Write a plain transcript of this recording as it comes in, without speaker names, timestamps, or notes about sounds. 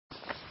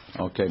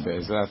Okay,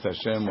 Be'ezrat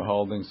Hashem, we're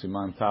holding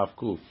Siman Tav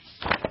Kuf.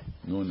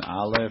 Nun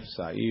Aleph,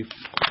 Saif,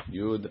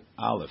 Yud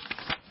Aleph.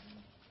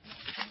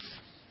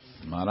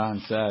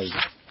 Maran says,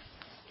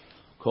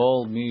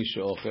 Kol mi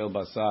she'ochel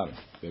basar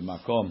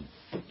b'makom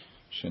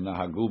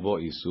shenahagu bo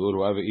isur,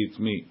 whoever eats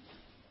meat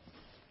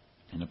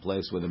in a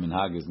place where the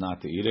minhag is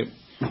not to eat it,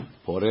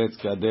 poretz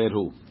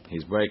kaderhu,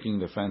 he's breaking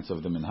the fence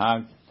of the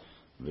minhag,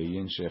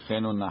 v'yin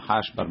shechenu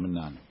nahash bar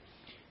minan,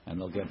 and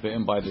they'll get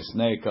bitten by the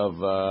snake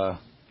of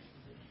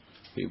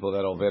people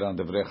that over on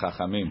Devrei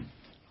Chachamim.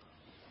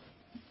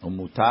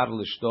 Umutar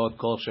lishtot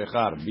kol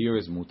shechar. Beer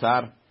is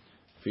mutar.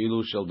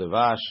 Filu shel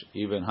devash,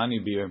 even honey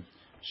beer.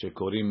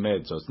 Shekorim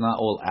med. So it's not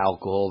all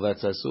alcohol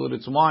that's asur,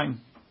 it's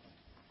wine.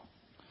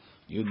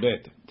 Yud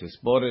bet.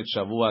 Tisporet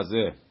shavua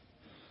zeh.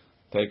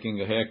 Taking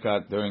a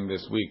haircut during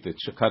this week, the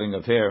cutting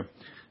of hair.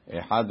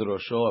 Ehad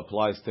rosho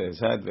applies to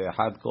his head.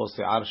 Ve'ehad kol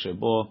se'ar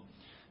shebo,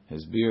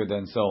 his beard,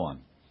 and so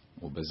on.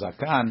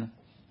 Ubezakan.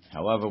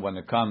 However, when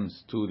it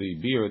comes to the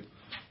beard,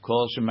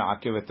 Kol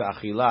she'ma'akevet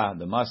ha'achila,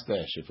 the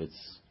mustache, if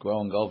it's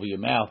growing over your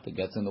mouth, it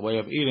gets in the way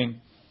of eating.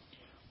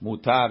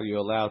 Mutar, you're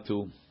allowed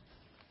to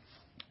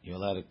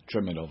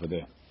trim it over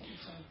there.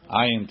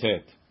 Ayin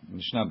tet,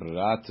 Mishnah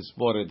Brera,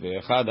 Tisporet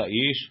ve'echad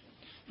ha'ish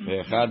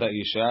ve'echad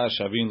ha'isha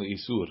shavin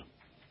le'isur.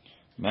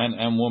 Man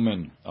and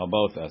woman are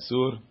both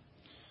asur.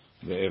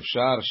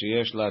 Ve'efshar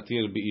sheyesh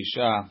latir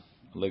bi'isha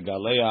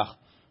legaleach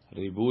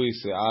ribui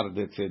se'ar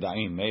de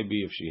tzeda'im.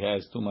 Maybe if she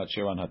has too much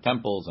hair on her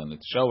temples and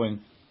it's showing,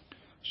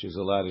 she's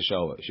allowed to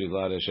show it. She's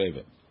allowed to shave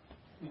it.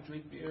 You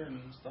drink beer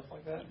and stuff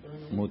like that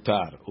during the week?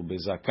 Mutar.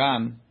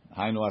 Ubezakan,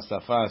 Hainu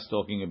Asafa is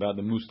talking about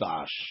the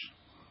mustache.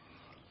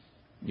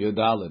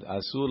 Yodalet.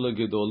 Asur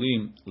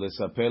legedolim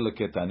lesaper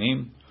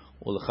leketanim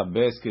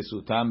ulchabes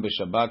kesutam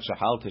b'shabbat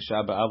shahal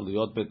tesha b'av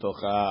liot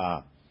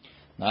betocha.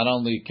 Not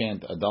only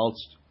can't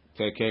adults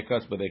take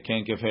haircuts, but they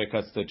can't give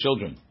haircuts to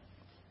children.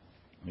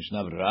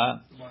 Mishnah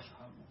Brera.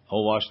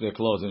 Or wash their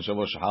clothes in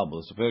Shavuot Shahal.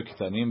 Lesaper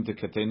ketanim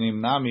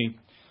teketanim nami.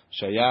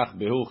 Shayach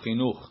behu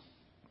chinuch.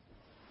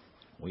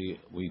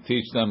 We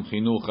teach them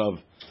chinuch of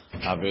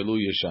avelu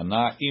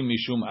yeshana, im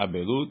mishum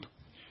abelut,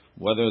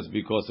 whether it's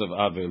because of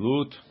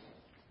avelut,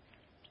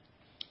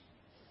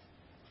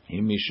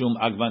 im mishum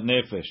agvat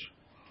nefesh,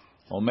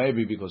 or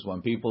maybe because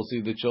when people see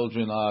the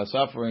children are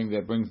suffering,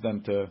 that brings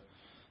them to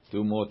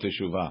do more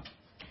teshuvah.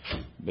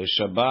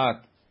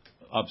 B'Shabbat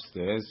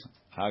upstairs,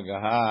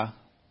 hagaha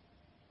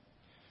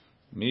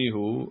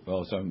mihu.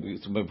 Oh, sorry,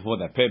 before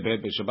that,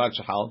 b'Shabbat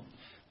shahal.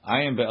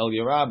 I am be'el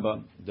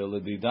Yerabba, the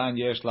Ledidan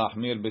yesh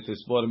lachmir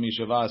b'tisbor mi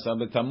Shavas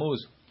b'Tamuz.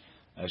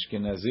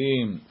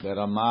 Ashkenazim, that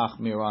are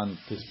machmir on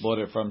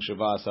tisbor from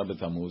Shavas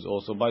b'Tamuz,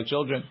 also by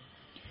children.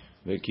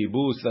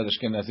 V'kibus, that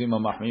Ashkenazim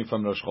are machmir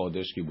from Rosh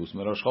Chodesh, kibus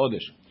me Rosh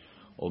Chodesh.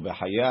 O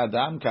b'chaya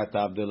adam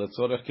katav de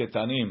letzorech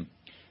ketanim,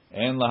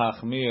 en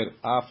lahachmir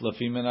af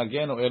lefi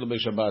menagen o el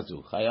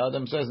b'Shabbazu. Chaya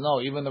Adam says,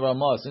 no, even the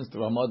Ramah, since the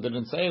Ramah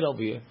didn't say it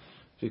over here,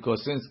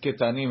 because since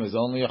ketanim is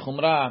only a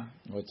chumrah,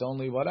 or it's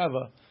only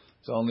whatever,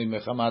 it's only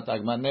mechamat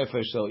agmat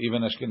nefesh, so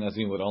even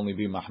Ashkenazim would only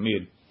be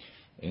mahmir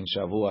in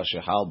Shavua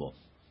shehalbo.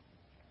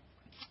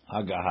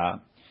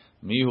 Hagaha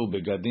mihu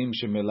begadim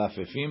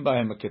shemelafefim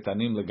bahem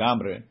ketanim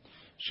legamre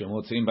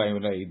shemotzim bahem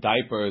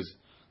diapers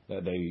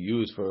that they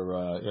use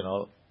for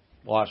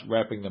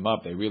wrapping them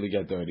up. They really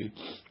get dirty.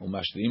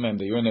 Umashlim,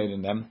 they urinate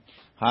in them.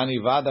 Hani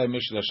vaday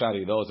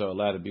mishlashari, those are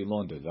allowed to be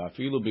laundered.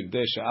 Afilu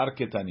bigdei she'ar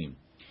ketanim,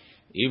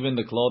 even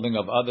the clothing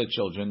of other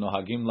children.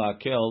 Nohagim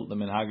la'kel, the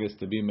minhag is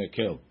to be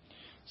mekel.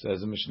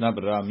 Says the Mishnah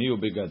Berurah, miu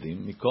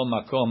begadim mikol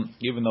makom.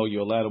 Even though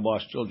you're allowed to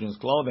wash children's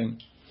clothing,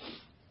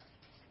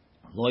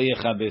 lo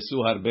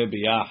yechabesu harbe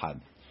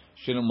biyahad.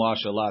 Shouldn't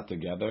wash a lot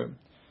together.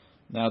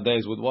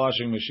 Nowadays, with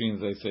washing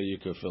machines, they say you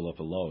could fill up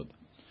a load.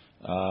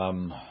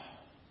 For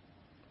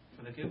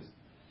the kids?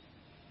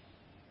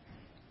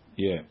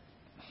 Yeah.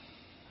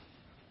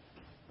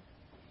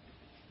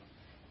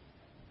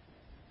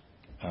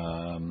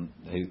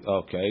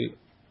 Okay.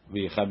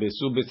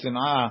 V'yechabesu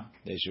b'tzin'ah.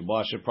 They should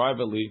wash it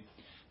privately.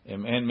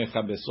 Unless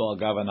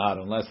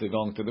they're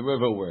going to the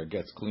river where it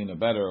gets cleaner,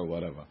 better, or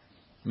whatever.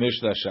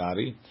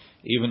 Mishlashari,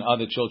 even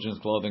other children's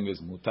clothing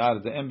is mutar.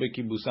 They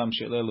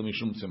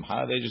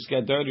just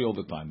get dirty all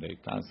the time. They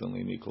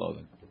constantly need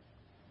clothing.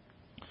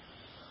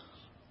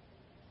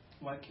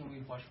 Why can't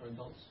we wash for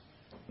adults?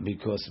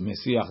 Because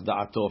mesiach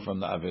da'ato from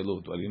the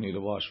avelut. What do you need to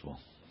wash for?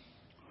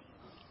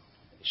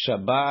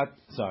 Shabbat,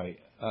 sorry.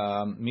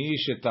 Mi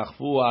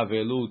shetachfu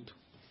avelut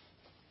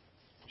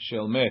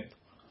shel met.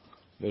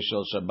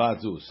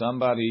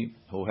 Somebody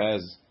who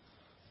has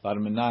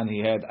Barminan,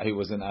 he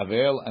was in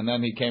Avel, and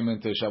then he came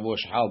into Shavuot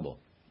Halbo.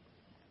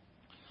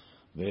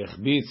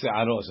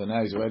 And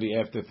now he's already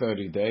after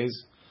 30 days.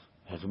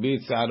 His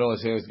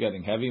hair is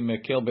getting heavy.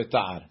 Mekil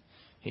betar.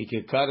 He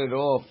could cut it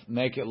off,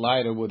 make it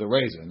lighter with a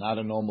razor, not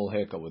a normal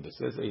haircut with a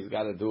scissor. He's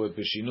got to do it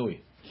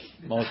b'shinui.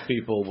 Most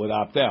people would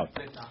opt out.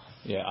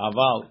 Yeah,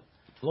 aval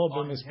lo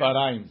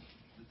b'misparayim.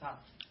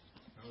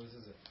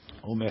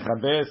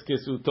 Umechabes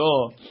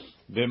kesuto.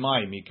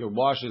 He could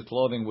wash his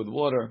clothing with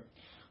water,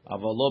 but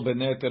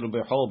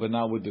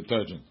not with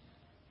detergent.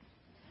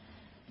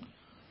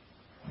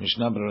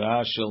 Mishnah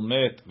Berurah shel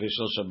met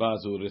v'shel Shabbat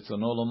zu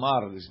ritzono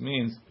lomar. This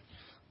means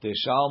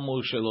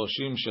teshalmu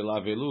sheloshim shel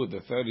avelu.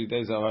 The 30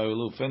 days of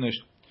avelu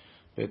finished.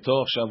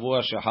 Betoch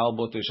shavua shehal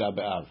bo Tisha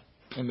B'Av.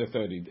 In the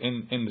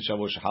the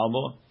Shavua shehal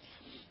bo.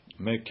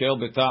 Mekel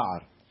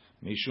beta'ar.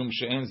 Mishum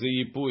she'en ze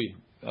yipui.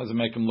 Doesn't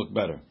make him look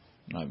better.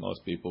 Right,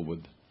 most people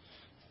would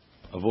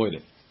avoid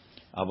it.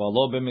 אבל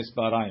לא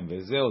במספריים,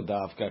 וזהו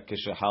דווקא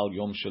כשחל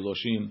יום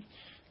שלושים,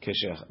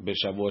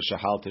 בשבוע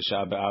שחל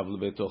תשעה באב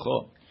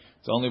לבתוכו.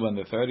 It's only when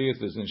the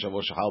 30th is in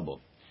שבוע שחל בו.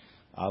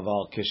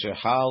 אבל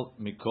כשחל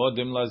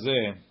מקודם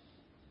לזה,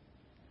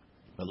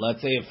 but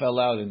let's say it fell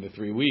out in the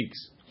 3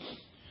 weeks,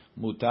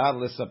 מותר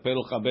לספר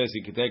לכבס,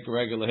 he could take a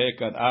regular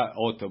haircut,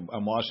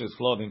 and wash his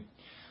clothing,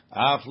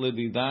 אף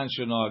לדידן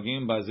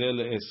שנוהגים בזה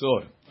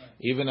לאסור.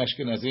 Even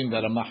Ashkenazim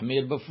that are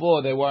mahmir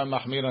before, they were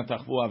mahmir on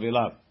tachvu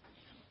avilav.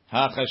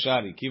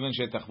 Ha-chashari, kiven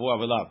she-tachvu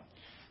avilav.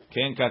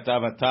 Ken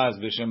katav ataz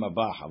b'shem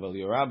abach. Aval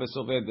yorah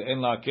besoved en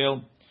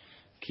la'akel,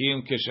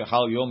 kim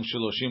keshechal yom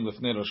sheloshim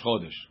lefnei rosh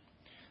chodesh.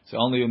 So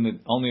only in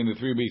the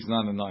 3 weeks,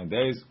 not in the 9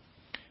 days.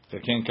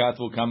 Ken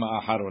katvu kama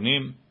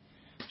aharonim.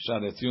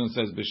 Shad Etzion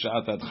says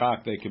b'sha'at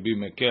adchak, they could be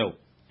mekel.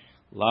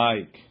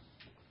 Like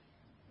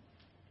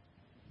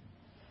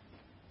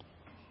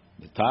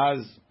the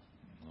Taz,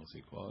 what's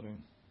he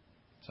quoting?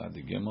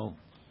 Tzadi Gimel.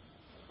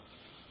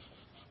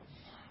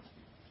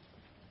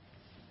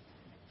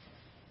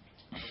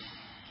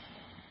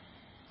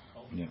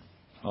 Yeah.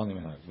 Only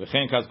minhag.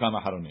 V'chein kaz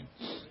kama haronim.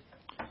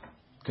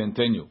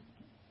 Continue.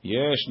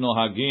 Yesh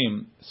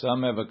nohagim,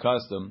 some have a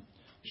custom,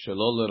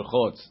 shelo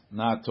l'rchotz,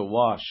 not to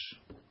wash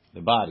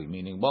the body.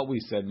 Meaning, what we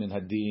said min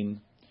hadin,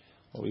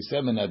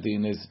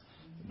 is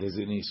there's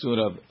an isur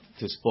of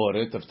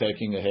tisporet, of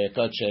taking a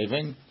haircut,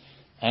 shaving,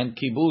 and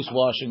kibus,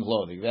 washing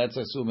clothing. That's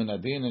asur min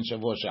hadin and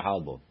shavua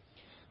shehal bo.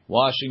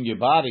 Washing your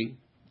body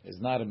is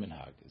not a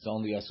minhag. It's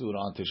only asur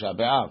on Tisha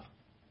B'Av.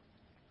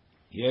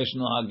 Yesh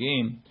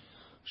nohagim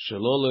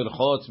shelo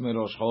l'rchotz mi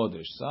Rosh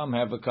Chodesh. Some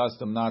have a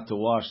custom not to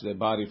wash their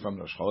body from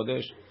Rosh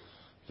Chodesh.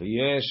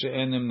 V'yesh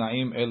she'enim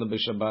na'im ela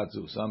b'Shabbat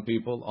zu. Some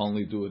people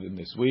only do it in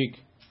this week.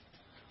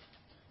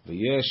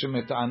 V'yesh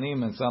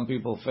she'meta'anim, and some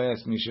people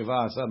fast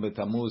mishiva asa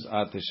b'Tammuz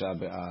ad Tisha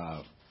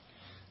B'Av.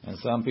 And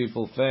some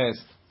people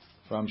fast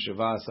from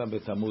Shiva asa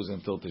b'Tammuz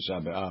until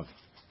Tisha B'Av.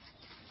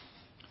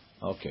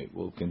 Okay,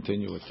 we'll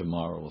continue it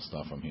tomorrow. We'll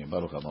start from here.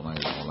 Baruch Adonai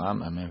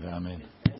L'olam. Amen ve'amen.